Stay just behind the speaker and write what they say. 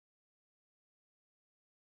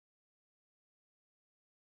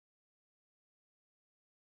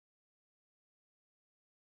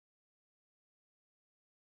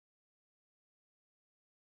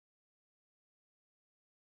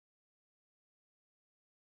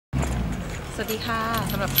วัสดีค่ะ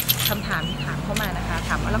สำหรับคำถามที่ถามเข้ามานะคะถ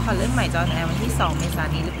ามว่าละครเรื่องใหม่จะออนแอร์วันที่2เมษายน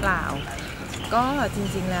นี้หรือเปล่าก็จ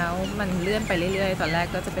ริงๆแล้วมันเลื่อนไปเรื่อยๆตอนแรก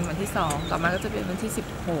ก็จะเป็นวันที่2ต่อมาก็จะเป็นวันที่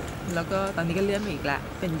16แล้วก็ตอนนี้ก็เลื่อนไปอีกละ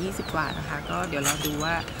เป็น20กว่านะคะก็เดี๋ยวเราดู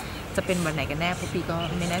ว่าจะเป็นวันไหนกันแน่เพราะปีก็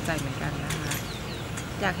ไม่แน่ใจเหมือนกันนะคะ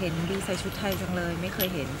อยากเห็นบีใส่ชุดไทยจังเลยไม่เคย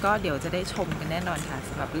เห็นก็เดี๋ยวจะได้ชมกันแน่นอนค่ะส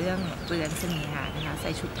ำหรับเรื่องเรือนเสน่หานะคะใ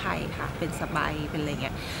ส่ชุดไทยค่ะเป็นสบายเป็นอะไรเ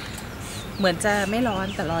งี้ยเหมือนจะไม่ร้อน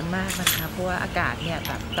แต่ร้อนมากนะคะเพราะว่าอากาศเนี่ยแ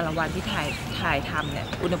บบแต่ละวันที่ถ่ายทำเนี่ย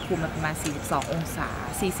อุณหภูมิมันประมาณ42องศา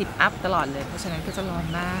40อัพตลอดเลยเพราะฉะนั้นก็จะร้อน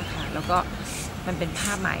มากค่ะแล้วก็มันเป็นผ้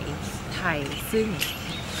าไหมไทยซึ่ง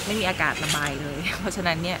ไม่มีอากาศระบายเลยเพราะฉะ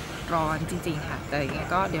นั้นเนี่ยร้อนจริงๆค่ะแต่อย่างเงี้ย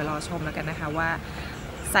ก็เดี๋ยวรอชมแล้วกันนะคะว่า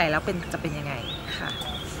ใส่แล้วจะเป็นยังไงค่ะ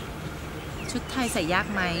ชุดไทยใส่ยาก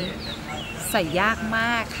ไหมใส่ยากม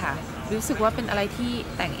ากค่ะรู้สึกว่าเป็นอะไรที่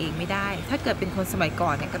แต่งเองไม่ได้ถ้าเกิดเป็นคนสมัยก่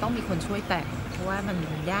อนเนี่ยก็ต้องมีคนช่วยแต่งเพราะว่ามัน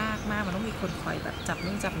ยากมากมันต้องมีคนคอยแบบจับ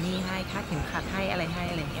นู่นจับนี่ให้คาดเข็มขัดให้อะไร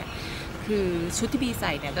เงี้ยคือชุดที่บีใ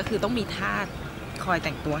ส่เนี่ยก็คือต้องมีทาสคอยแ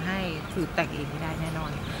ต่งตัวให้คือแต่งเองไม่ได้แน่นอ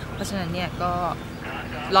นเพราะฉะนั้นเนี่ยก็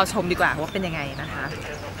รอชมดีกว่าว่าเป็นยังไงนะคะ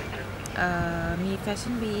มีแฟ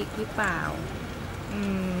ชั่นวีคหรือเปล่า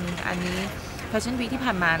อันนี้แฟชั่นวีคที่ผ่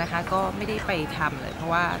านมานะคะก็ไม่ได้ไปทำเลยเพรา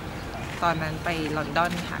ะว่าตอนนั้นไปลอนดอ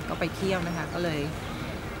นค่ะก็ไปเที่ยวนะคะก็เลย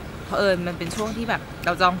เผอิญมันเป็นช่วงที่แบบเร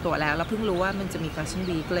าจองตั๋วแล้วเราเพิ่งรู้ว่ามันจะมีแฟชั่น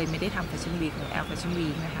วีคเลยไม่ได้ทำแฟชั่นวีคของแอลแฟชั่นวี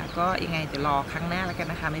คนะคะก็ยังไงเดี๋ยวรอครั้งหน้าแล้วกัน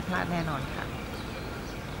นะคะไม่พลาดแน่นอนค่ะ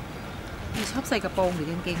มีชอบใส่กระโปรงหรือ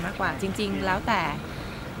กางเกงมากกว่าจริงๆแล้วแต่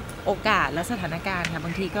โอกาสและสถานการณ์ค่ะบ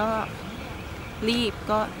างทีก็รีบ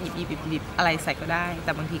ก็หยิบอะไรใส่ก็ได้แ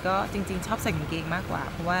ต่บางทีก็จริงๆชอบใส่กางเกงมากกว่า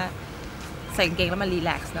เพราะว่าใส่กางเกงแล้วมันรีแ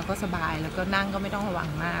ลกซ์แล้วก็สบายแล้วก็นั่งก็ไม่ต้องระวัง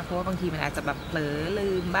มากเพราะว่าบางทีมันอาจจะแบบเผลอลื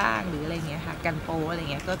มบ้างหรืออะไรเงี้ยค่ะกันโปอะไร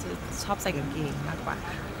เงี้ยก็จะชอบใส่กางเกงมากกว่า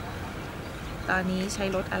ตอนนี้ใช้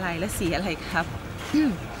รถอะไรและสีอะไรครับ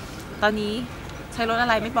ตอนนี้ใช้รถอะ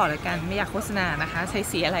ไรไม่บอกเลยกันไม่อยากโฆษณานะคะใช้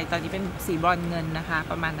สีอะไรตอนนี้เป็นสีบรอนซ์เงินนะคะ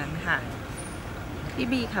ประมาณนั้นค่ะพี่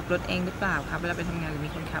บีขับรถเองหรือเปล่าครับเวลาไปทำงานหรือ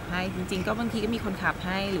มีคนขับให้จริงๆก็บางทีก็มีคนขับใ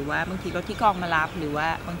ห้หรือว่าบางทีรถที่กองมารับหรือว่า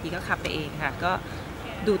บางทีก็ขับไปเองค่ะก็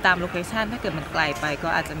ดูตามโลเคชันถ้าเกิดมันไกลไปก็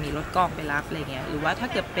อาจจะมีรถกองไปรับอะไรเงี้ยหรือว่าถ้า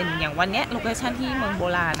เกิดเป็นอย่างวันเนี้ยโลเคชันที่เมืองโบ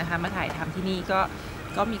ราณนะคะมาถ่ายทำที่นี่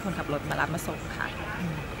ก็มีคนขับรถมารับมาส่งค่ะ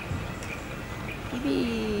พี่บี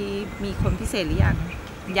มีคนพิเศษหรือ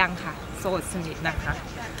ยังค่ะโสดสนิทนะคะ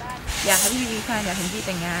อยากให้พี่บีมีแฟนอยากเห็นพี่แ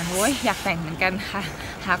ต่งงานโอ้ยอยากแต่งเหมือนกันค่ะ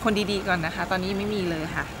หาคนดีๆก่อนนะคะตอนนี้ไม่มีเลย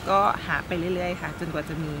ค่ะก็หาไปเรื่อยๆค่ะจนกว่า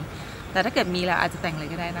จะมีแต่ถ้าเกิดมีแล้วอาจจะแต่งเลย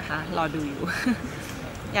ก็ได้นะคะรอดูอยู่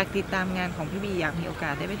อยากติดตามงานของพี่บีอยากมีโอกา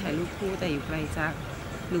สได้ไปถ่ายรูปคู่แต่อยู่ไกลจัง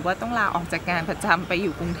หรือว่าต้องลาออกจากงานประจำไปอ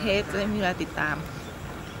ยู่กรุงเทพจะได้มีเวลาติดตาม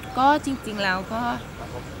ก็จริงๆแล้วก็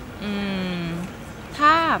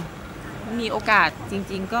ถ้ามีโอกาสจ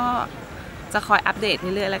ริงๆก็จะคอยอัปเดตเ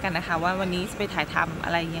รื่อยๆแล้วกันนะคะว่าวันนี้จะไปถ่ายทำอ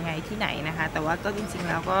ะไรยังไงที่ไหนนะคะแต่ว่าก็จริงๆ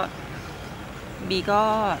แล้วก็บีก็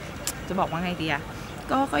จะบอกว่าไงดีอะ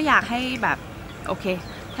ก็อยากให้แบบโอเค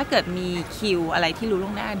ถ้าเกิดมีคิวอะไรที่รู้ล่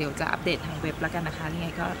วงหน้าเดี๋ยวจะอัปเดตทางเว็บแล้วกันนะคะยังไง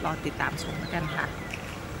ก็รอติดตามชมแล้วกันค่ะ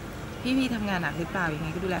พี่ทำงานหนักหรือเปล่ายังไง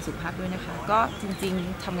ก็ดูแลสุขภาพด้วยนะคะก็จริง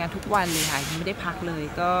ๆทำงานทุกวันเลยค่ะยังไม่ได้พักเลย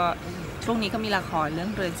ก็ช่วงนี้ก็มีละครเรื่อ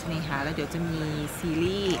งเรือนเสน่หาแล้วเดี๋ยวจะมีซี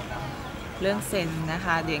รีส์เรื่องเซนนะค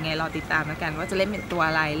ะเดี๋ยวยังไงรอติดตามแล้วกันว่าจะเล่นเป็นตัว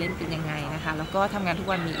อะไรเล่นเป็นยังไงนะคะแล้วก็ทำงานทุก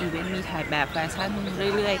วันมีอีเวนต์มีถ่ายแบบแฟชั่น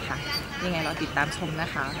เรื่อยๆค่ะยังไงรอติดตามชมนะ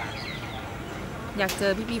คะอยากเจ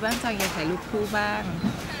อพี่บีบ้างจังอยากถ่ายรูปคู่บ้าง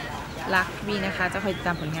รักบีนะคะจะคอยติดต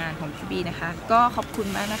ามผลงานของพี่บีนะคะก็ขอบคุณ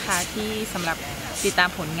มากนะคะที่สำหรับติดตาม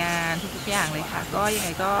ผลงานทุกๆอย่างเลยค่ะก็ยังไง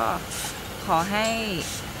ก็ขอให้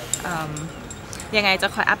ยังไงจะ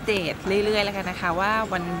คอยอัปเดตเรื่อยๆแล้วกันนะคะว่า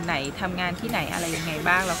วันไหนทำงานที่ไหนอะไรยังไง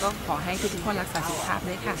บ้างแล้วก็ขอให้ทุกคนรักษาสุขภาพ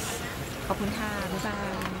ด้วยค่ะขอบคุณค่ะบ๊ายบา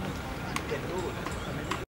ย